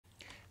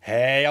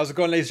Hey, how's it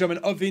going, ladies and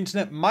gentlemen of the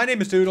internet? My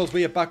name is Doodles.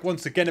 We are back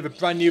once again with a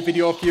brand new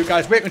video for you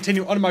guys. We're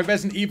continuing on my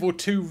Resident Evil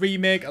 2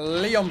 Remake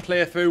Leon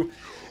playthrough.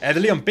 The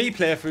Leon B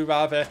playthrough,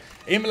 rather.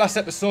 In the last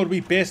episode, we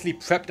basically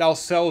prepped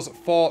ourselves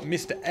for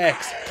Mr.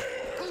 X.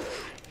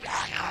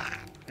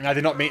 And I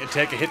did not mean to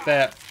take a hit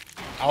there.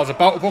 I was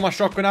about to pull my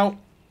shotgun out,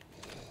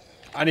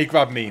 and he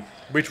grabbed me,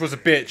 which was a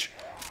bitch.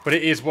 But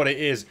it is what it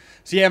is.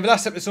 So yeah, in the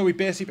last episode, we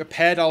basically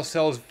prepared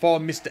ourselves for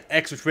Mr.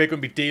 X, which we're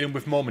going to be dealing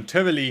with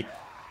momentarily.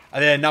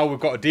 And then now we've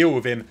got to deal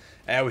with him,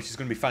 which is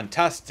going to be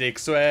fantastic.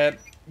 So,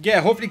 yeah,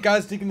 hopefully you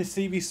guys are digging the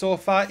series so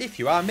far. If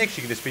you are, make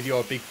sure you give this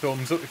video a big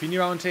thumbs up. If you're new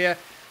around here,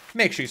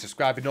 make sure you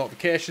subscribe with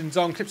notifications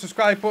on. Click the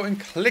subscribe button,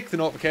 click the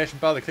notification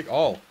bell, click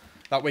all.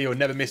 That way you'll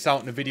never miss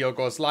out when the video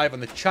goes live on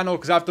the channel.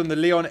 Because I've done the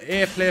Leon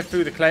A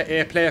playthrough, the Claire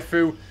A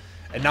playthrough,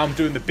 and now I'm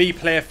doing the B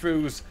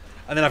playthroughs.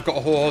 And then I've got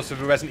a whole host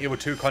of Resident Evil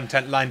 2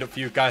 content lined up for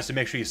you guys, so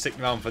make sure you stick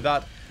around for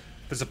that.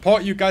 The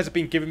support you guys have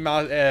been giving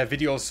my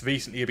videos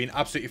recently have been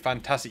absolutely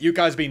fantastic. You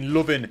guys have been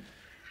loving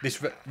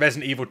this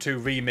Resident Evil 2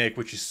 remake,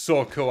 which is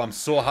so cool. I'm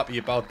so happy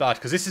about that,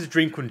 because this is a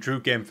dream come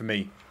true game for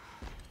me.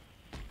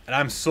 And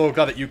I'm so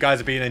glad that you guys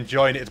have been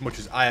enjoying it as much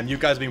as I am. You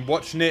guys have been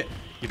watching it,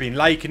 you've been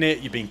liking it,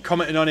 you've been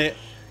commenting on it,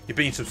 you've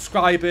been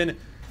subscribing.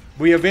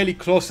 We are really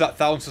close to that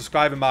 1,000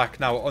 subscriber mark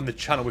now on the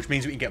channel, which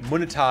means we can get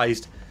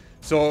monetized.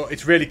 So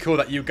it's really cool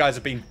that you guys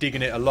have been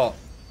digging it a lot.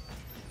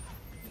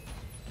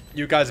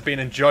 You guys have been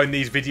enjoying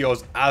these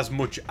videos as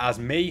much as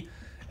me.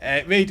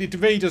 It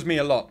really does me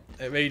a lot.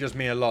 It really does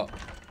me a lot.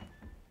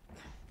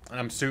 And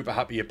I'm super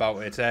happy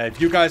about it.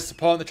 If you guys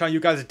support the channel, you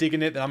guys are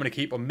digging it, then I'm going to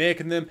keep on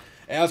making them.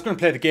 I was going to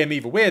play the game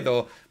either way,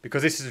 though,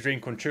 because this is a dream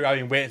come true. I've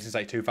been waiting since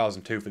like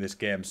 2002 for this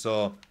game,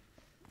 so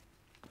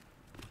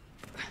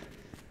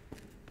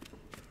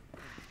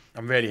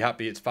I'm really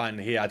happy it's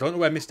finally here. I don't know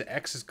where Mr.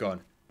 X has gone.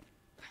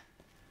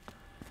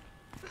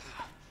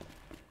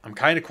 I'm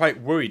kind of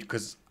quite worried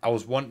because I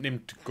was wanting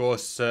him to go a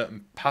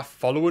certain path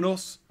following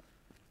us,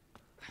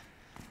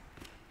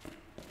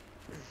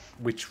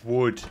 which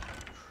would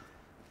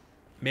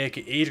make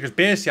it easier. Because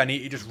basically I need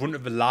to just run to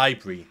the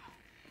library.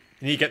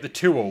 I need to get the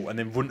tool and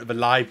then run to the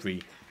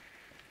library.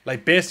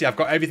 Like basically I've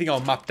got everything all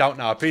mapped out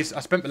now. I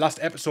spent the last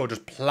episode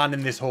just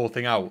planning this whole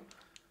thing out.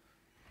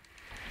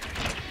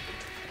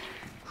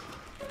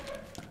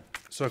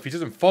 So if he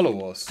doesn't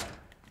follow us,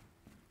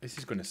 this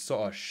is going to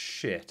sort of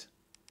shit.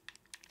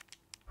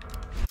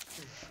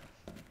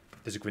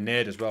 There's a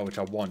grenade as well, which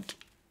I want.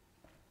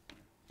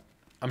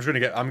 I'm just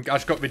gonna get. I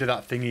just got rid of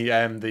that thingy,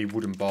 the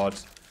wooden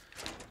boards.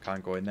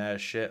 Can't go in there.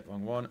 Shit,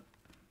 wrong one.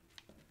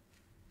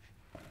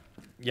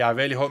 Yeah, I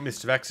really hope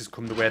Mr. X has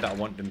come the way that I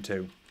want them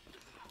to.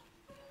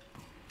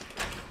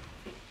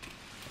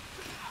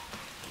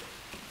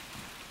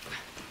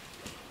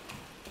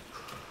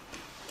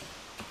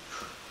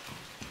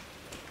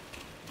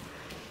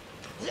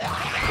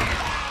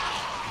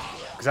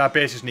 Because I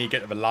basically just need to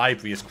get to the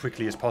library as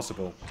quickly as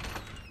possible.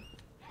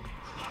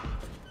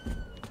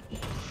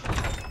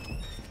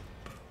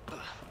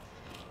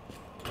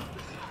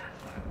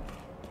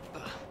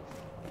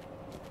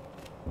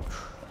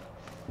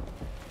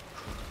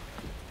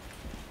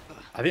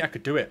 I think I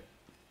could do it.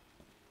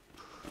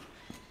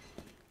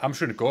 I'm just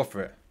going to go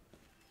for it.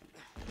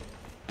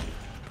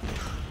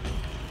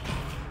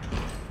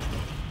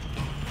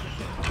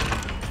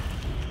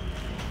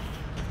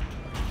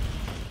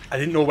 I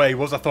didn't know where he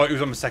was. I thought he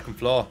was on the second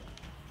floor.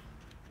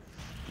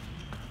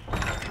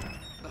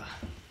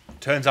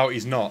 Turns out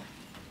he's not.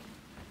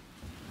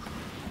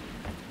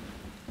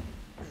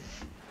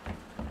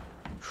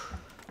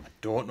 I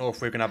don't know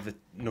if we're going to have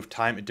enough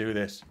time to do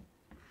this.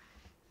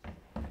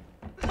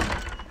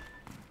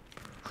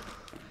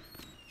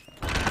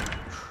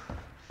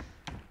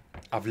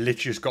 I've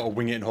literally just got to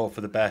wing it and hope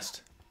for the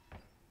best.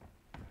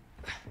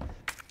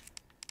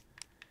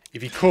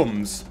 If he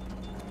comes,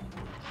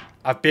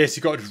 I've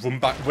basically got to just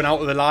run out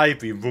of the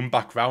library, run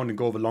back round and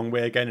go the long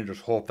way again and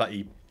just hope that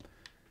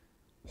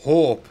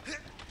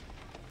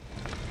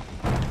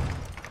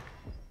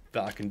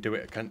that I can do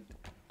it.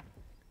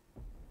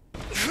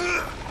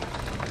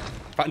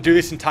 If I can do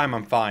this in time,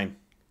 I'm fine.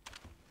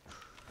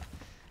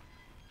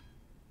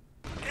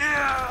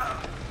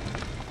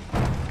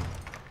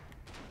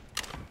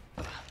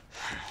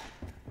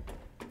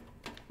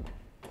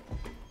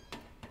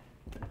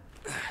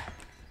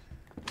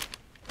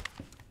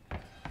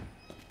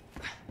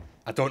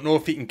 I don't know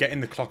if he can get in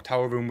the clock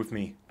tower room with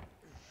me.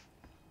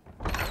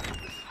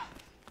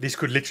 This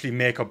could literally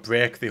make or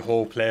break the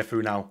whole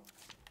playthrough now.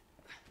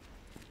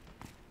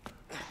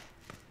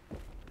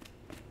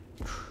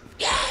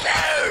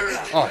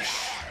 Oh,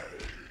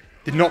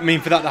 did not mean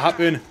for that to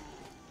happen.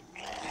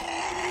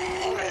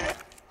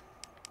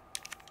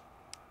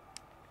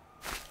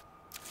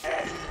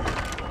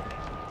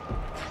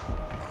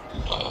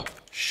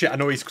 Shit, I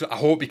know he's... I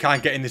hope he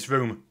can't get in this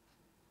room.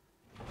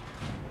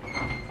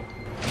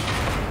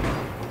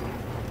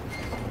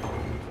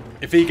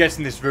 If he gets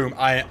in this room,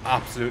 I am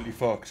absolutely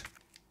fucked.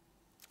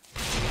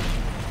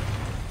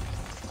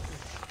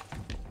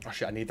 Oh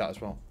shit, I need that as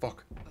well.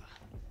 Fuck.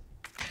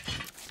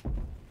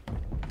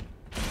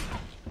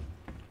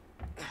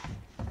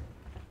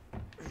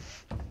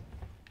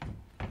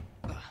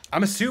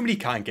 I'm assuming he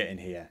can't get in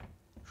here.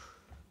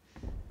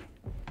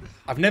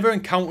 I've never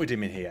encountered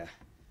him in here.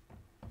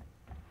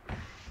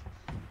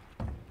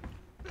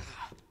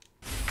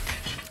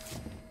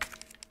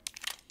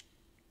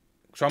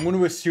 So I'm going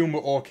to assume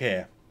we're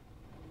okay.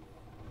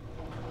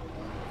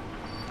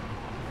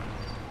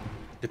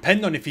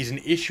 Depending on if he's an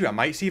issue, I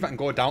might see if I can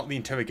go down to the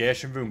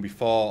interrogation room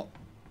before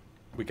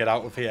we get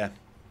out of here.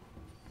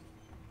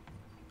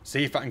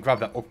 See if I can grab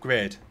that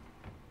upgrade.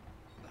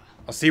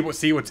 I'll see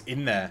what's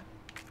in there.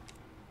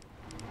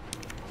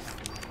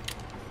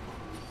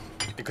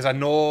 Because I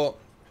know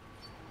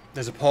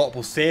there's a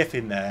portable safe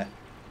in there,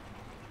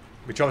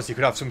 which obviously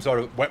could have some sort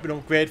of weapon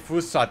upgrade for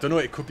us, so I don't know,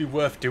 it could be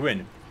worth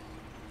doing.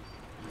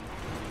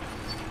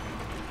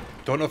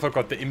 Don't know if I've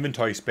got the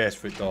inventory space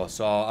for it though,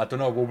 so I don't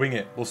know, we'll wing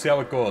it. We'll see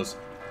how it goes.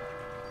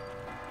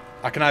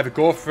 I can either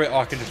go for it or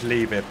I can just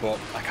leave it, but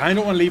I kind of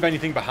don't want to leave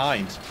anything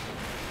behind.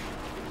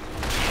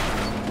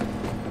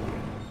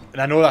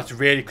 And I know that's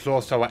really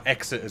close to our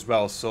exit as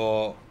well,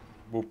 so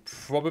we'll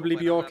probably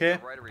be okay.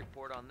 Write a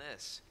report on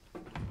this.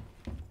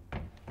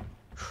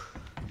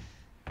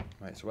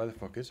 Right, so where the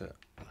fuck is it?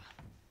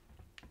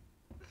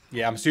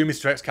 Yeah, I'm assuming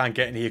Mr. X can't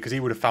get in here because he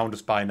would have found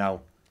us by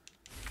now.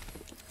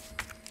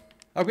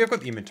 Oh, we have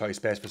got the inventory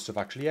space for stuff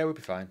actually. Yeah, we'll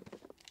be fine.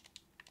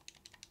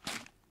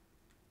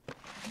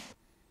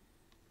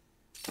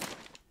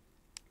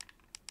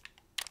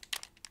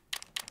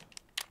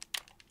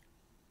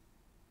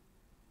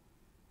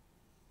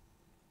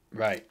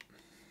 Right.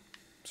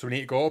 So we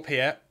need to go up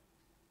here.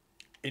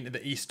 Into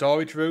the East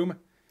storage room.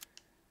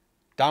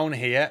 Down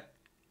here.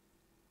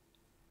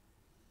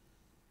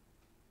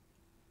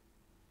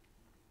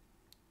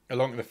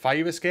 Along the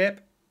fire escape.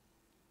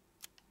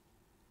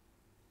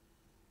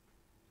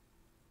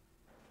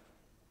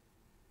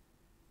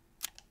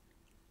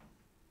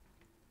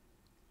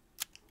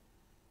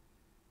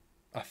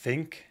 I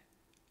think.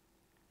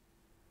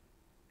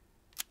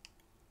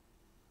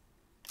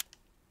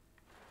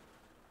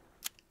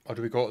 Or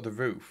do we go to the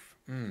roof?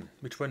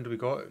 Which one do we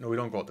go to? No, we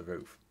don't go to the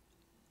roof.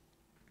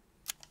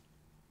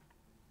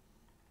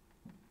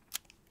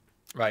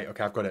 Right,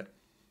 okay, I've got it.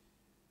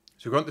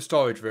 So we go into the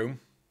storage room.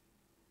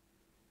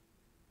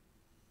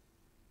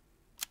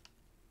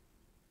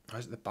 Or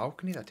is it the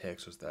balcony that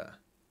takes us there?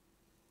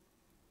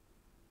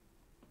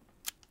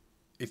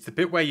 It's the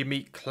bit where you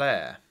meet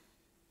Claire.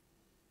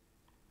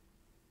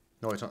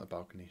 No, it's not the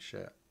balcony.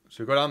 Shit.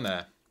 So we go down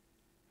there.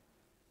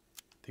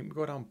 I think we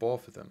go down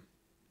both of them.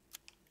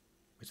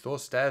 It's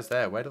those stairs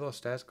there. Where do those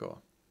stairs go?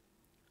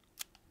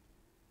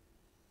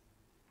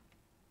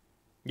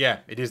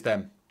 Yeah, it is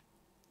them.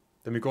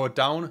 Then we go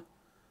down.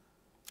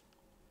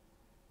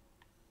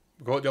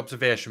 We go to the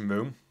observation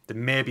room. There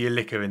may be a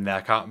liquor in there.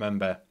 I can't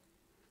remember.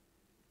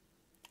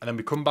 And then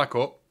we come back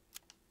up.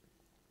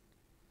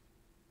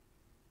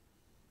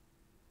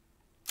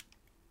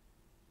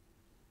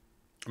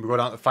 And we go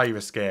down to the fire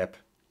escape.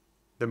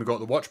 Then we go to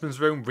the watchman's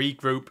room,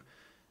 regroup,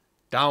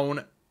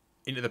 down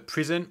into the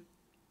prison,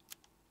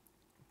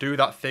 do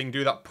that thing,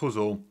 do that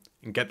puzzle,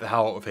 and get the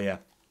hell out of here.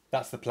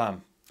 That's the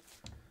plan.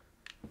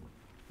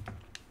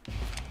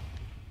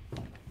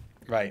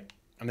 Right.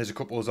 And there's a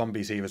couple of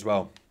zombies here as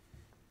well.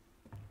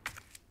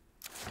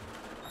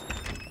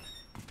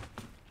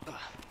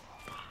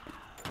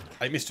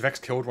 I think Mr. X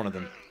killed one of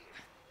them.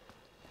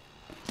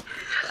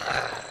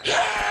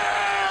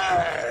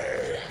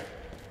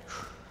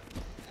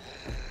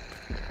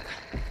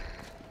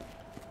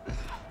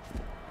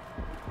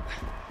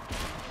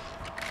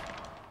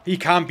 He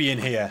can't be in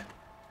here.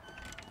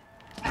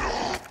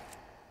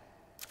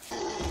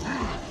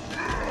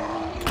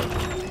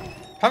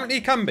 Apparently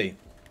he can be.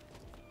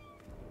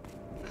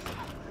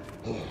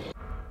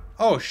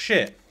 Oh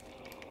shit.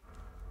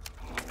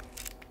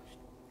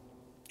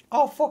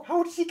 Oh fuck,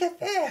 how did he get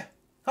there?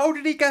 How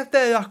did he get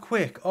there that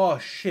quick? Oh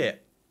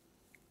shit.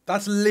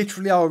 That's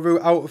literally our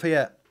route out of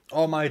here.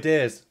 Oh my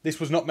days. This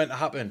was not meant to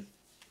happen.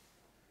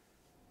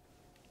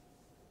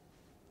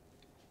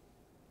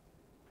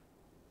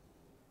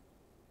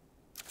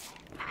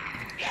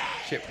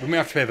 Shit, we may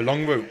have to play the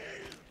long route.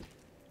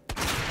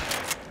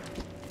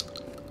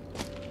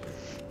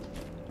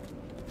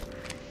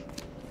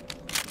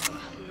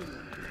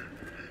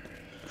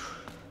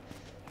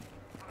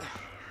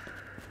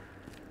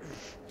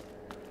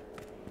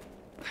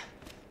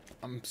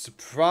 I'm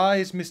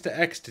surprised Mr.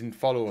 X didn't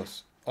follow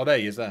us. Oh, there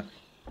he is there.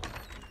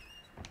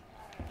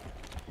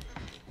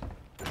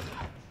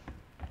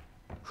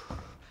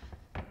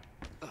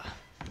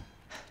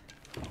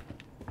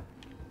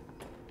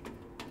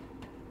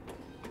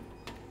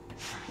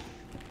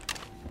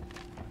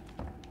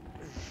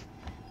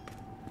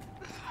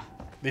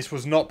 This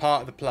was not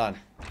part of the plan.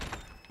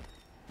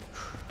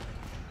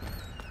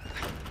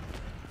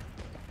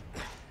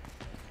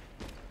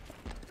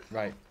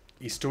 Right,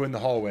 he's still in the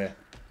hallway.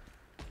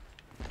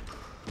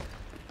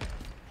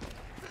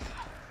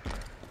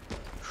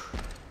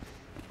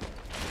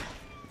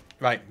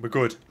 Right, we're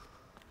good.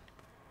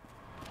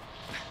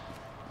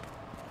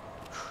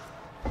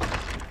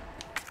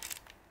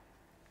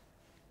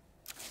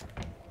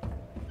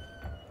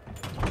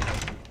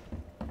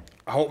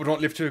 I hope we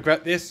don't live to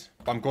regret this,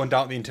 but I'm going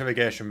down to the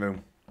interrogation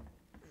room.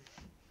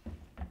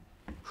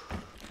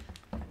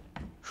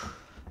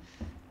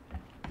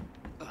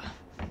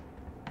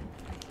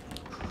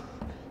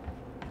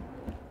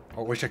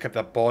 I wish I kept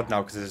that board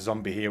now because there's a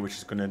zombie here which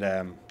is going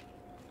to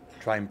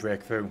try and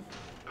break through.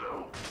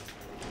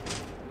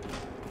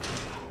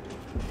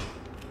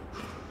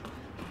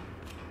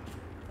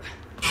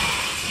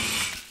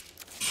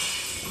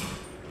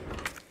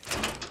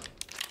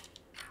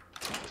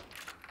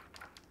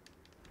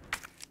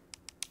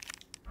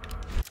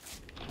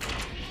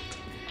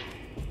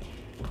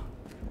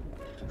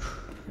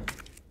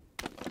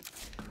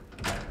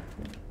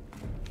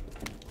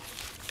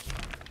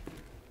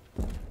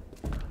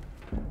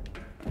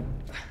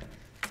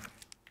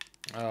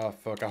 Oh,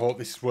 fuck. I hope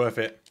this is worth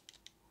it.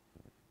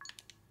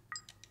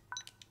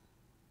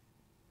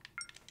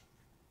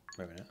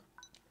 Wait a minute.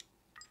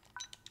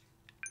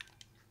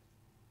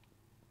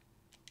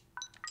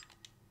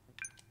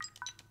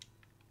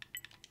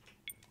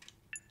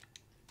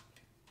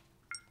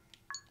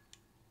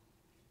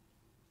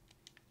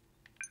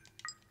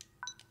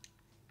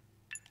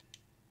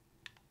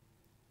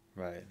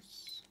 Right.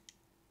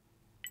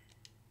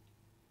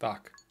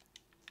 Fuck.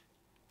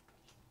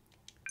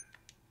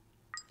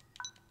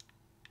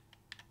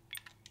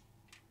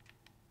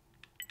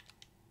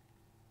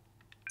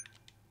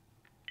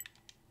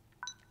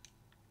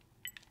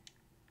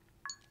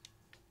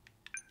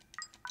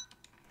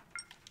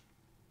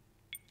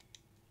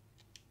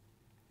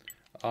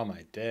 Oh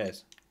my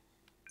days.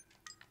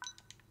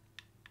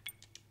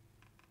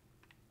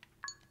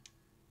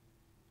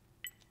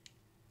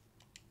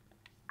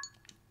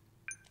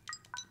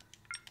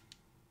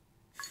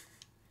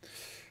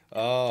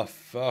 Oh,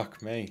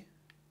 fuck me.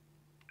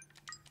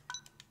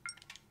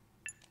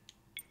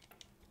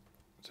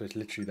 So it's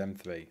literally them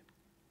three.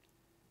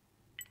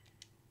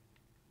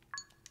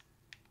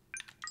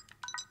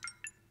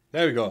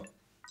 There we go.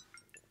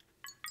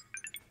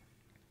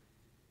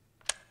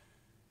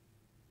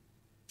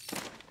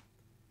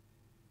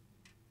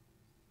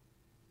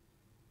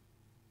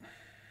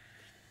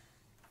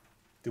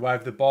 Do I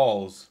have the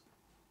balls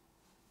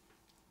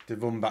to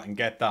run back and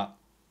get that?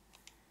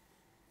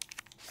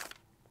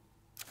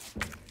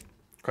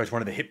 Quite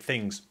one of the hip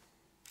things.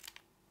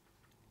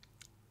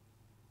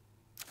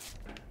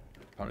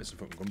 Apparently some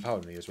fucking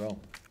gunpowder in me as well.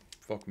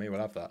 Fuck me,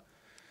 we'll have that.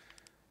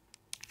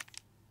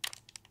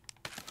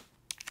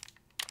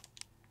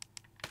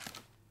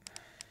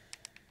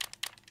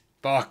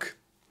 Fuck.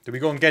 Do we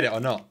go and get it or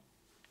not?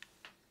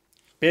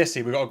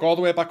 Basically, we've got to go all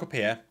the way back up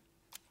here.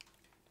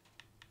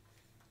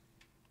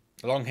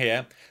 Along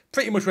here.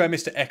 Pretty much where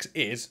Mr. X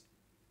is.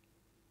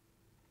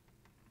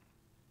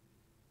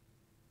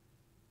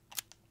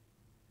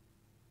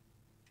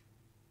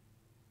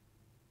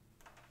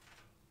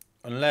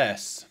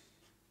 Unless...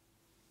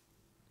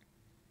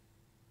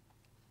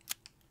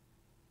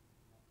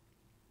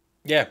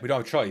 yeah, we don't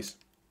have a choice.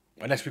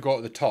 Unless we go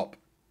to the top.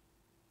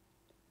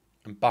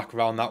 And back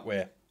around that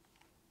way.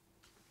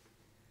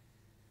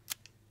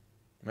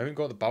 Maybe we can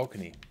go to the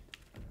balcony.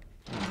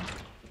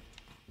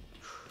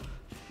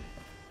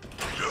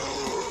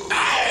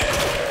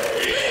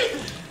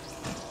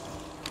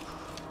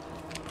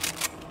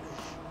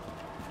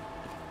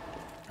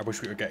 I wish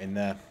we could get in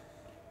there.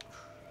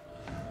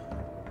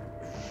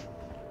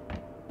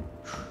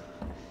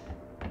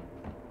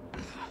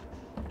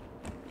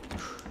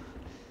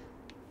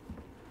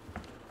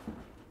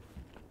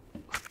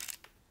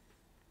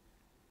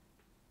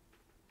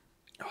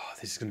 Oh,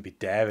 this is going to be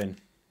daring.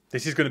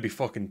 This is going to be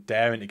fucking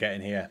daring to get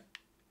in here.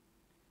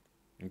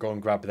 And go and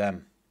grab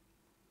them.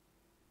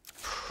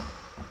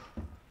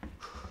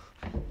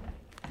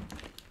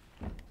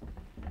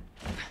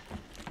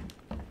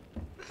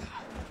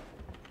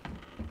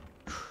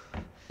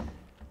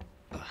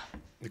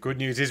 The good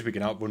news is we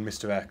can outrun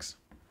Mr. X.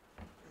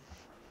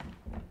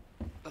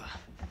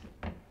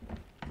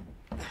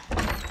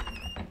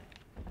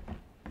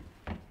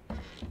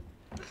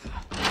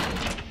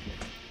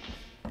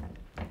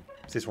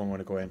 Does this one want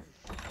to go in?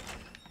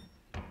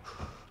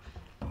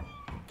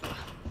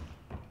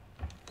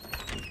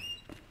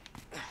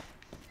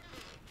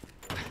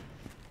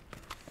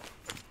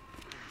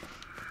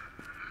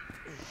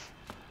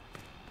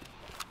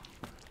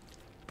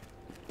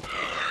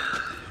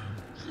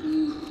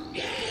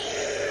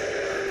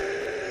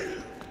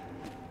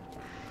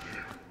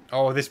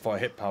 Oh, this for a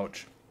hip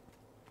pouch.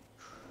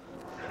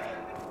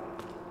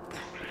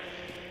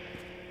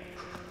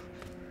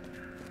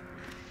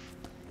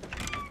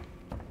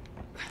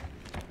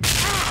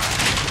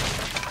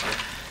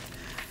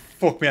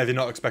 Fuck me, I did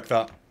not expect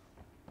that.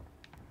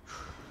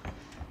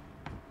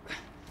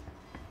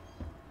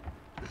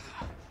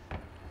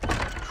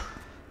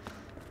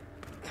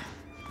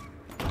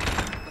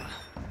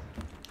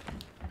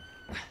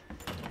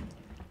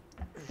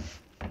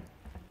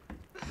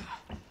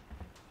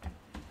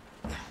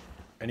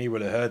 And he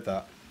would have heard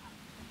that.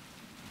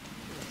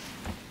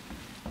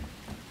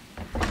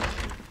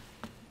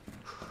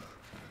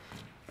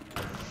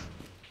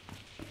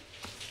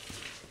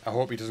 I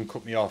hope he doesn't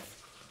cut me off.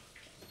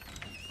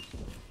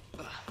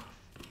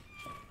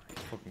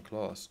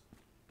 close.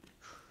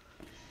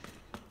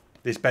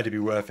 This better be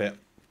worth it.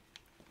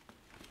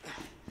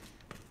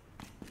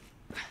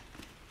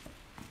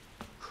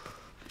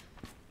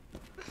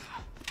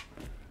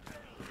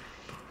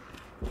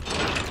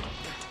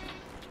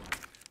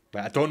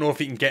 But I don't know if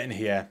he can get in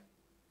here.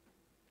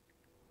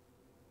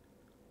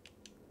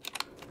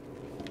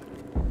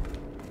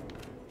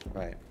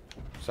 Right.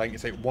 So I can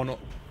take one up.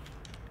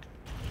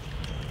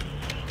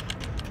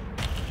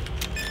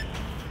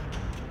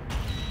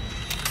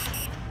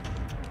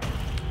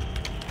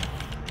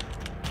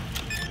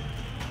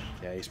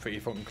 Yeah, he's pretty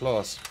fucking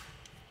close.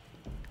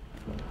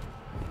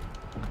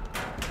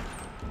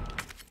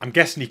 I'm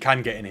guessing he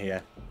can get in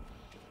here.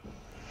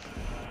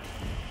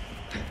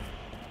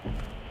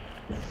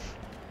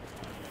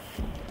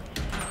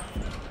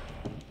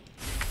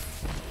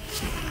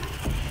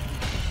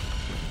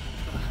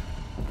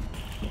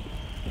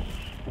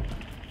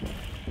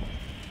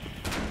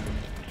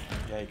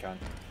 Yeah, he can.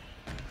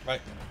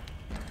 Right.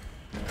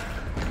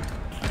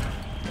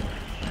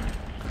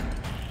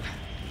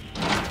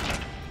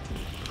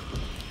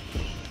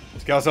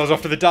 Let's get ourselves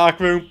off to the dark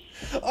room.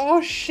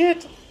 Oh,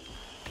 shit.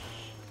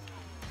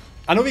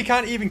 I know he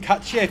can't even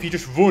catch you if you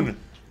just run,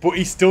 but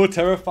he's still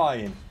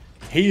terrifying.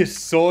 He is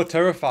so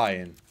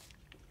terrifying.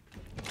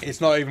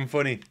 It's not even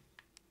funny.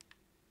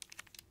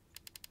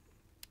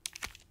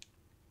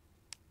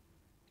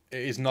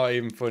 It is not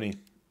even funny.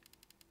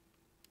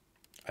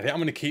 I think I'm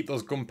going to keep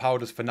those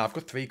gunpowders for now. I've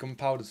got 3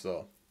 gunpowders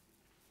though.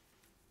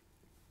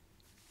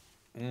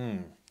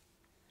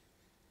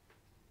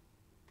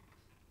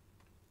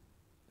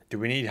 Do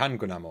we need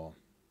handgun ammo?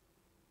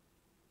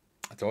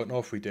 I don't know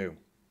if we do.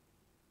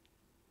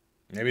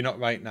 Maybe not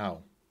right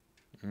now.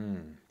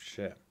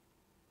 Shit.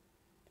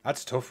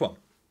 That's a tough one.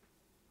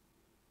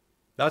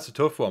 That's a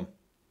tough one.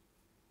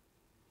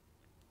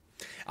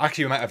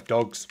 Actually, we might have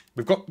dogs.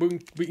 We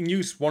can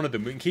use one of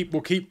them.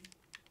 We'll keep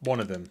one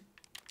of them.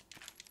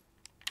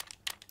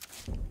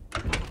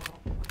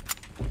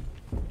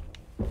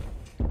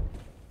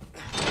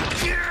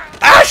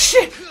 Ah,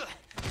 shit!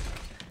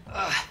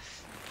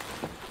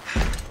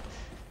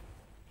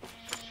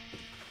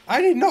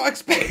 I did not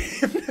expect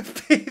him to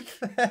be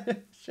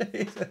there.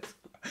 Jesus.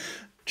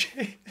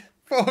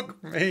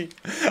 Fuck me.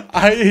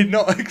 I did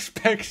not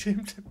expect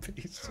him to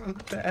be so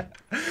there.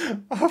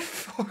 Oh,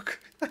 fuck.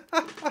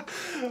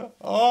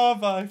 Oh,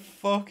 my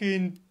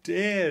fucking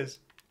days.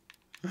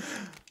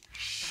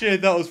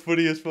 Shit, that was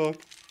funny as fuck.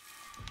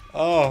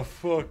 Oh,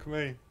 fuck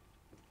me.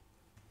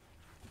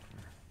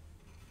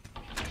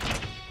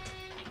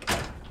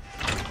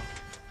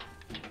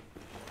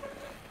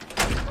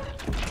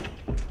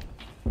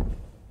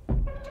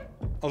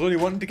 I was only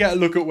wanting to get a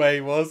look at where he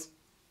was.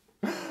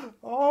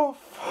 Oh,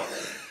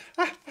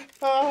 fuck.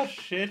 Oh,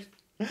 shit.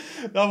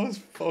 That was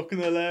fucking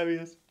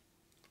hilarious.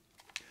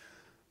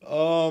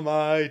 Oh,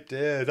 my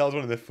dear. That was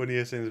one of the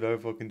funniest things I've ever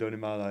fucking done in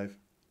my life.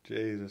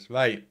 Jesus.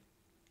 Right.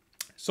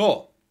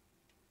 So,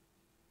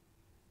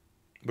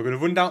 we're going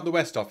to run down to the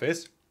West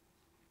office.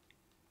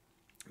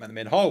 I'm at the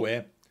main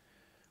hallway.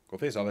 Go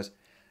for this office.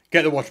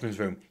 Get the watchman's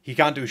room. He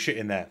can't do shit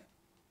in there.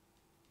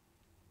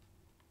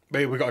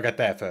 But we got to get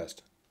there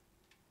first.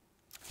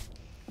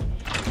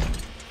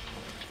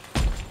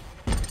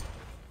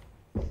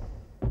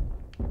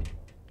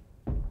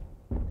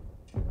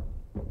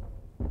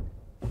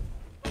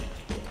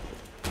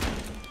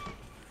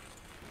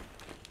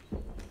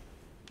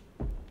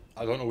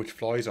 I don't know which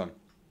floor he's on.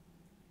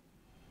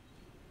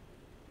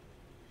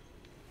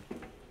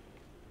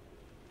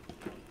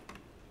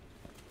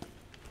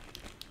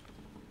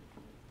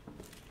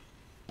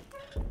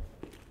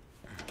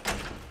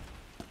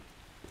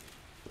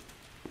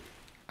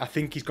 I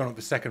think he's gone up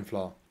the 2nd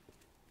floor.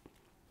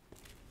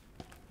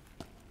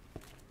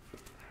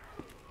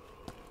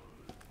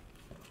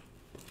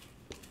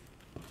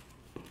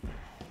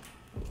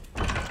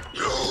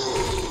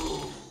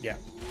 Yeah,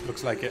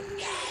 looks like it.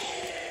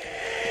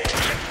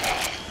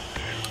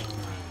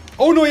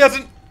 Oh no, he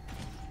hasn't!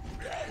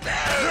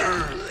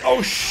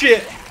 Oh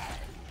shit!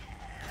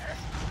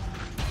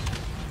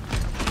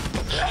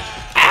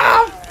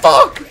 Ah,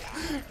 fuck!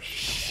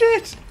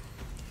 Shit!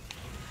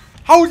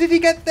 How did he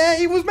get there?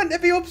 He was meant to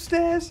be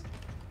upstairs.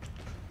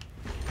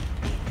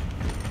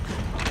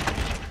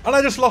 And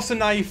I just lost a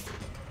knife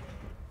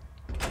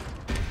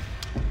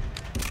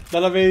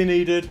that I really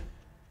needed.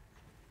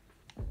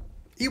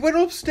 He went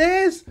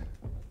upstairs.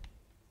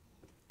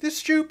 This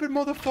stupid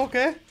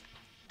motherfucker.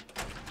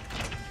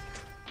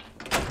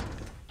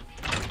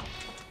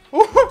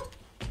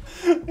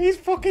 He's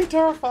fucking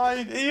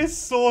terrifying. He is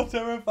so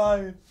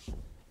terrifying.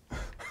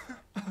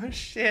 Oh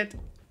shit.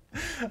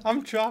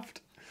 I'm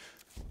trapped.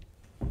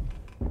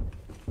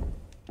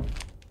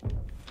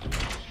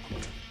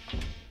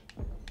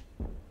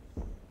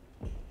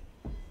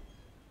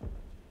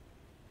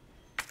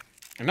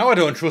 And now I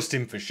don't trust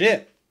him for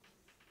shit.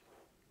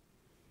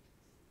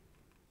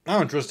 I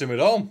don't trust him at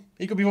all.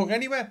 He could be walking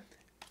anywhere.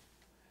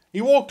 He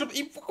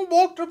fucking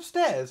walked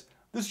upstairs.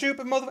 The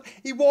stupid motherfucker.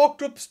 He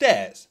walked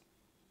upstairs.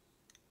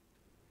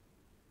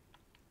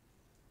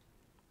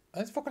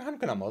 There's fucking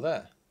handgun ammo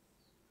there.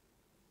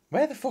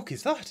 Where the fuck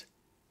is that?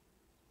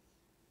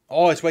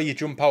 Oh, it's where you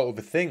jump out of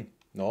a thing.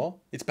 No,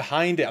 it's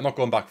behind it. I'm not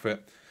going back for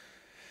it.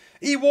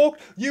 You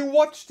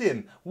watched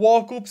him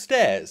walk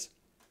upstairs.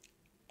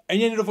 And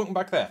you ended up looking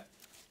back there.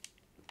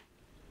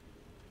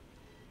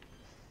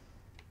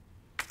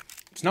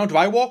 So now do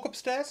I walk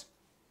upstairs?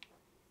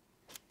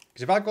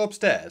 Because if I go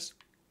upstairs,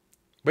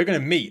 we're going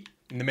to meet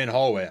in the main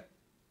hallway.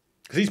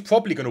 Because he's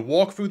probably going to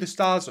walk through the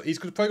stairs. He's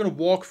probably going to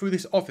walk through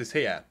this office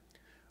here.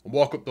 And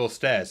walk up those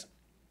stairs.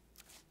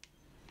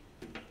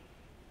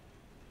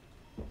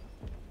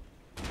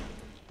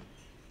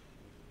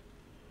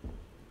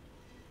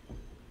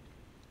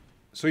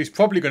 So he's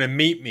probably going to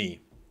meet me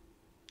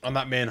on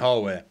that main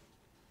hallway.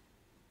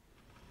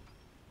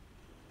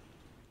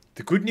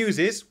 The good news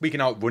is we can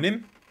outrun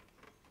him.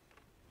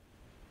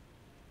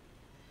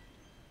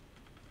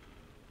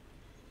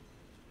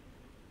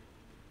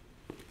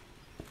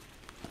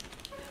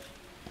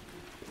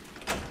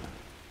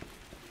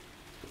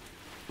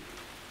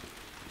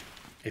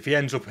 If he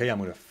ends up here, I'm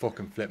going to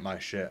fucking flip my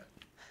shit.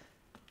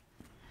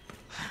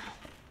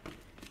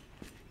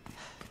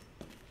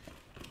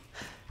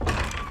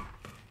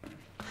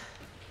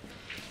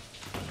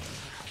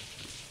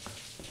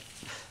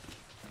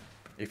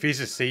 If he's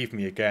deceived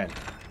me again,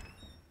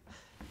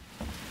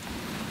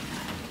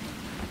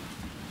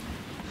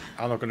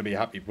 I'm not going to be a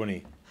happy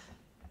bunny.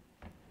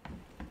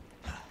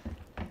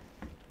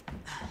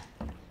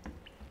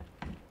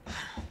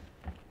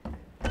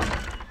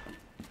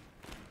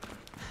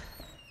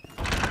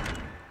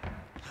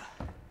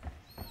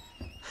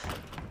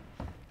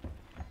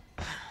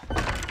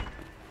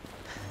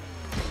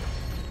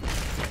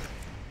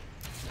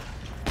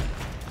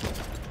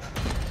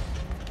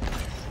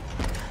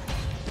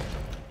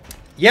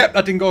 Yep,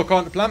 that didn't go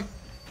according to plan.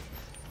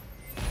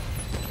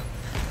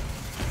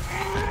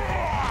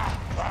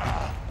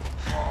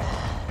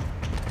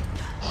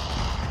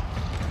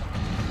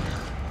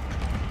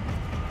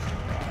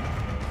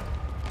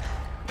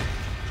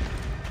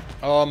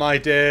 Oh my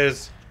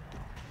days.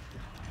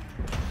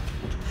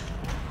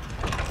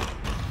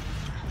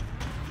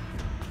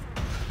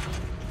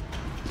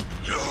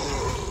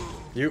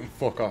 You can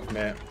fuck off,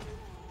 mate.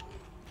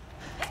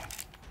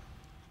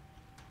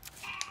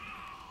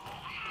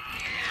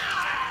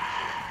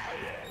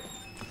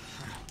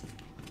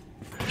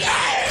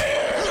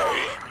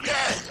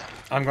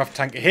 I'm going to have to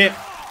tank a hit.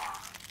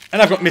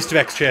 And I've got Mr.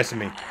 X chasing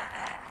me.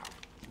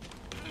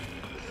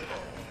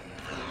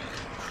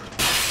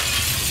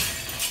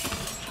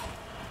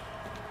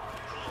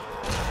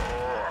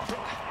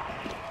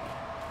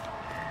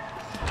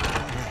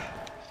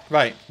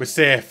 Right, we're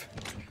safe.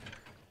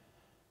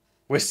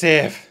 We're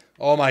safe.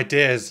 Oh my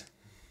days.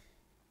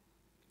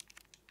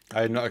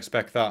 I did not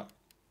expect that.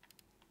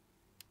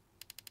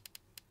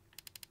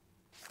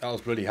 That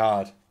was bloody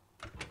hard.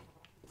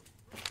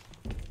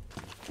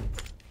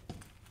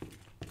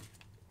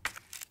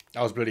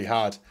 That was bloody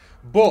hard.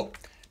 But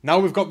now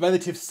we've got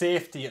relative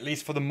safety, at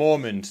least for the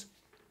moment.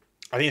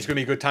 I think it's going to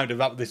be a good time to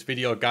wrap up this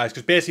video, guys.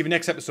 Because basically, the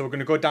next episode, we're going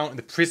to go down to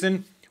the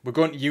prison. We're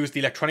going to use the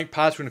electronic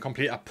pads. We're going to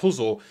complete a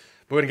puzzle.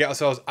 We're going to get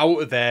ourselves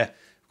out of there.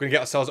 We're going to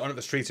get ourselves onto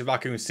the streets of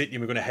Raccoon City.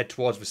 And we're going to head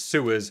towards the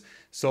sewers.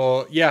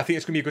 So, yeah, I think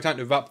it's going to be a good time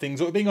to wrap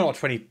things up. We're being on about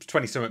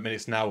 20-something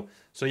minutes now.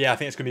 So, yeah, I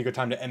think it's going to be a good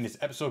time to end this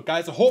episode,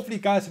 guys. So, hopefully,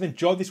 you guys have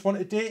enjoyed this one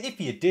today.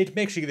 If you did,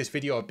 make sure you give this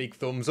video a big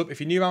thumbs up.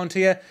 If you're new around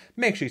here,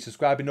 make sure you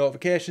subscribe with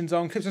notifications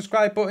on. Click the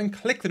subscribe button.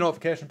 Click the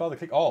notification bell.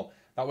 Click all.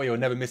 That way you'll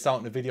never miss out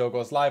when the video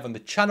goes live on the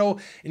channel.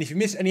 And if you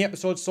miss any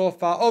episodes so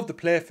far of the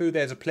playthrough,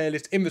 there's a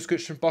playlist in the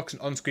description box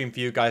and on screen for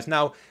you guys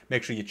now.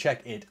 Make sure you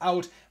check it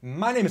out.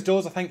 My name is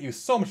Doodles. I thank you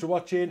so much for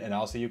watching, and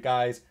I'll see you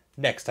guys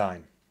next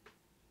time.